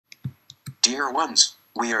Dear ones,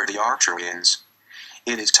 we are the Arcturians.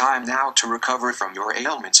 It is time now to recover from your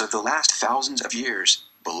ailments of the last thousands of years,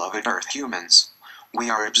 beloved Earth humans. We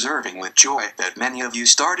are observing with joy that many of you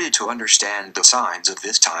started to understand the signs of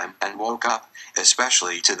this time and woke up,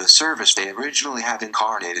 especially to the service they originally have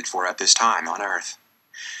incarnated for at this time on Earth.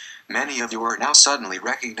 Many of you are now suddenly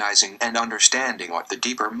recognizing and understanding what the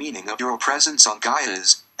deeper meaning of your presence on Gaia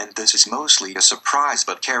is, and this is mostly a surprise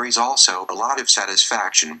but carries also a lot of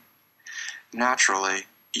satisfaction. Naturally,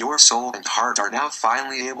 your soul and heart are now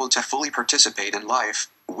finally able to fully participate in life,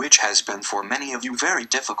 which has been for many of you very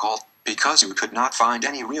difficult, because you could not find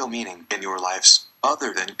any real meaning in your lives,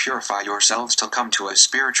 other than purify yourselves to come to a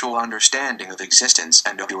spiritual understanding of existence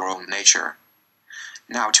and of your own nature.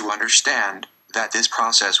 Now to understand that this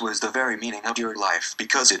process was the very meaning of your life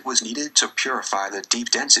because it was needed to purify the deep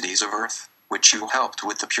densities of Earth, which you helped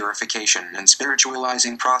with the purification and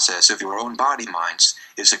spiritualizing process of your own body-minds,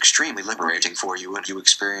 is extremely liberating for you and you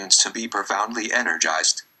experience to be profoundly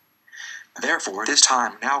energized. Therefore this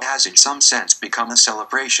time now has in some sense become a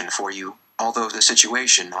celebration for you, although the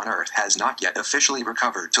situation on Earth has not yet officially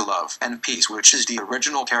recovered to love and peace, which is the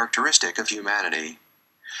original characteristic of humanity.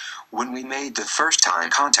 When we made the first time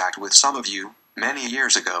contact with some of you, many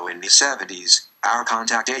years ago in the 70s, our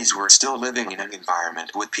contactees were still living in an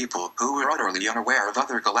environment with people who were utterly unaware of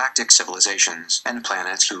other galactic civilizations and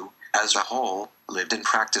planets who, as a whole, lived and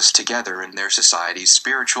practiced together in their society's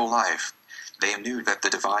spiritual life. They knew that the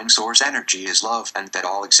divine source energy is love and that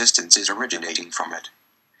all existence is originating from it.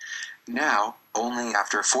 Now, only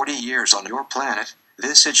after 40 years on your planet,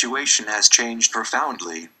 this situation has changed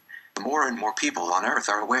profoundly. More and more people on Earth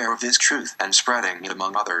are aware of this truth and spreading it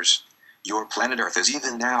among others. Your planet Earth is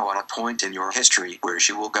even now on a point in your history where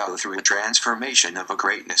she will go through a transformation of a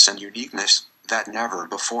greatness and uniqueness that never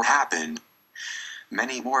before happened.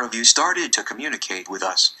 Many more of you started to communicate with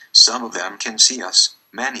us, some of them can see us,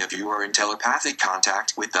 many of you are in telepathic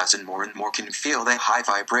contact with us and more can feel the high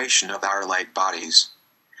vibration of our light bodies.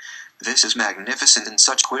 This is magnificent and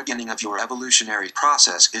such quickening of your evolutionary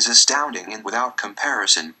process is astounding and without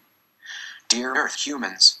comparison. Dear Earth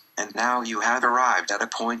humans, and now you have arrived at a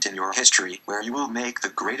point in your history where you will make the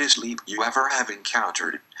greatest leap you ever have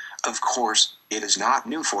encountered. Of course, it is not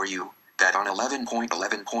new for you that on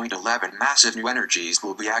 11.11.11 massive new energies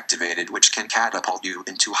will be activated which can catapult you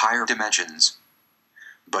into higher dimensions.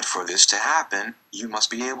 But for this to happen, you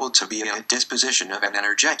must be able to be in a disposition of an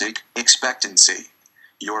energetic expectancy.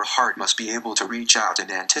 Your heart must be able to reach out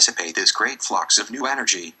and anticipate this great flux of new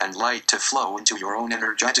energy and light to flow into your own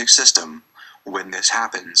energetic system. When this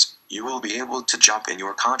happens, you will be able to jump in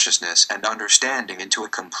your consciousness and understanding into a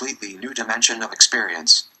completely new dimension of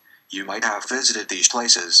experience. You might have visited these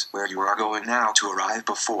places where you are going now to arrive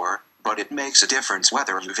before, but it makes a difference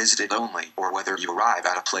whether you visited only or whether you arrive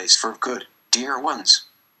at a place for good, dear ones.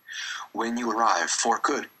 When you arrive for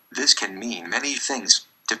good, this can mean many things,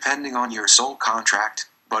 depending on your soul contract,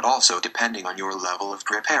 but also depending on your level of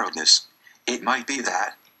preparedness. It might be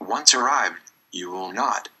that, once arrived, you will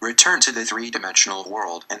not return to the three-dimensional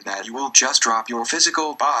world and that you will just drop your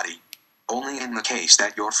physical body. Only in the case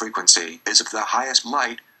that your frequency is of the highest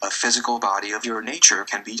light, a physical body of your nature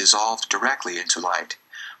can be dissolved directly into light.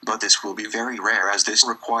 But this will be very rare as this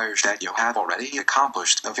requires that you have already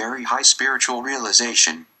accomplished a very high spiritual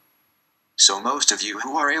realization. So most of you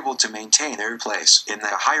who are able to maintain their place in the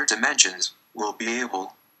higher dimensions will be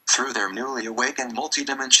able, through their newly awakened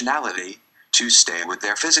multidimensionality, to stay with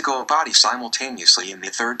their physical body simultaneously in the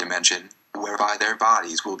third dimension, whereby their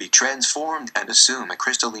bodies will be transformed and assume a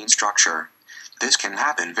crystalline structure. This can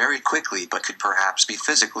happen very quickly but could perhaps be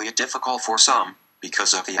physically difficult for some,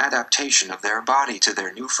 because of the adaptation of their body to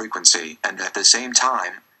their new frequency and at the same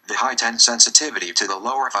time, the heightened sensitivity to the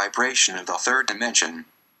lower vibration of the third dimension.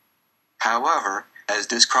 However, as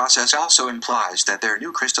this process also implies that their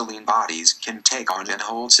new crystalline bodies can take on and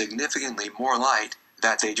hold significantly more light,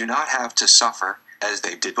 that they do not have to suffer, as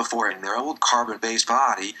they did before in their old carbon-based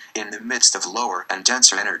body, in the midst of lower and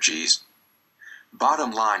denser energies.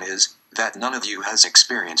 Bottom line is, that none of you has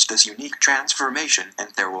experienced this unique transformation and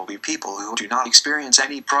there will be people who do not experience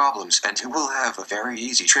any problems and who will have a very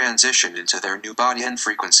easy transition into their new body and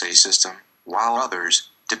frequency system, while others,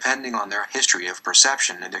 depending on their history of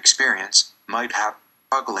perception and experience, might have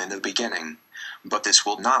struggle in the beginning. But this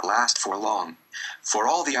will not last for long, for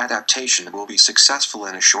all the adaptation will be successful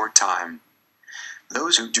in a short time.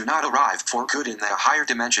 Those who do not arrive for good in the higher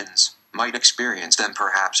dimensions might experience them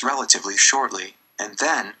perhaps relatively shortly, and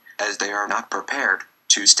then, as they are not prepared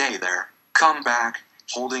to stay there, come back,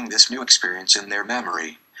 holding this new experience in their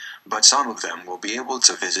memory. But some of them will be able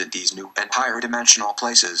to visit these new and higher dimensional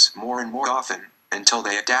places more and more often, until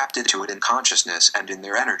they adapted to it in consciousness and in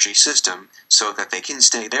their energy system, so that they can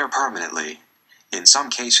stay there permanently. In some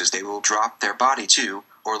cases they will drop their body too,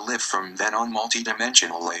 or live from then on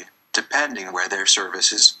multidimensionally, depending where their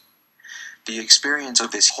service is. The experience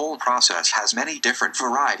of this whole process has many different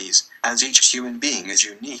varieties, as each human being is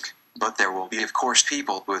unique, but there will be of course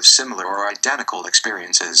people with similar or identical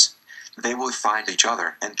experiences. They will find each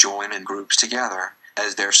other and join in groups together,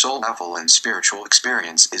 as their soul level and spiritual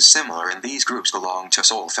experience is similar, and these groups belong to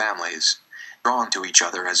soul families. Drawn to each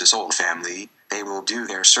other as a soul family, they will do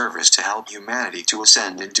their service to help humanity to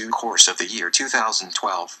ascend in due course of the year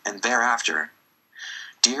 2012 and thereafter.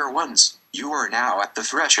 Dear ones, you are now at the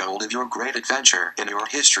threshold of your great adventure in your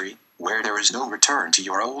history, where there is no return to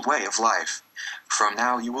your old way of life. From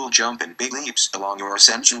now you will jump in big leaps along your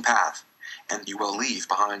ascension path, and you will leave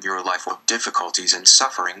behind your life of difficulties and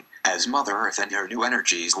suffering, as Mother Earth and her new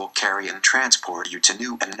energies will carry and transport you to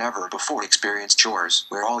new and never-before experienced shores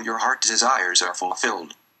where all your heart desires are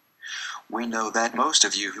fulfilled. We know that most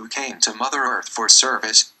of you who came to Mother Earth for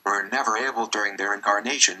service were never able during their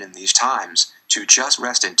incarnation in these times to just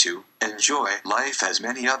rest and to enjoy life as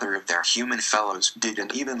many other of their human fellows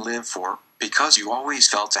didn't even live for, because you always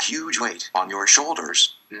felt a huge weight on your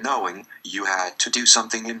shoulders, knowing you had to do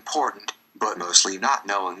something important, but mostly not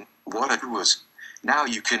knowing what it was. Now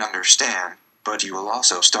you can understand, but you will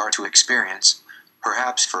also start to experience,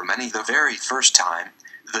 perhaps for many the very first time,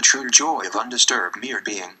 the true joy of undisturbed mere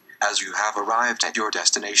being, as you have arrived at your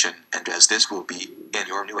destination, and as this will be, in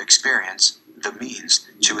your new experience, the means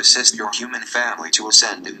to assist your human family to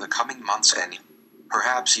ascend in the coming months and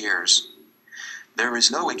perhaps years. There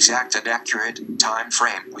is no exact and accurate time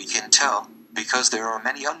frame we can tell, because there are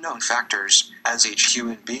many unknown factors, as each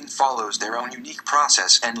human being follows their own unique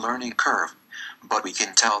process and learning curve. But we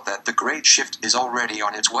can tell that the great shift is already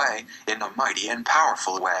on its way, in a mighty and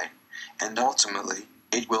powerful way. And ultimately,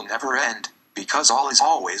 it will never end, because all is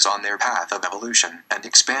always on their path of evolution and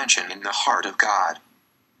expansion in the heart of God.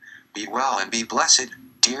 Be well and be blessed,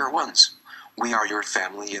 dear ones. We are your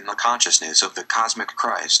family in the consciousness of the cosmic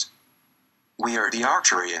Christ. We are the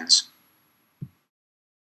Arcturians.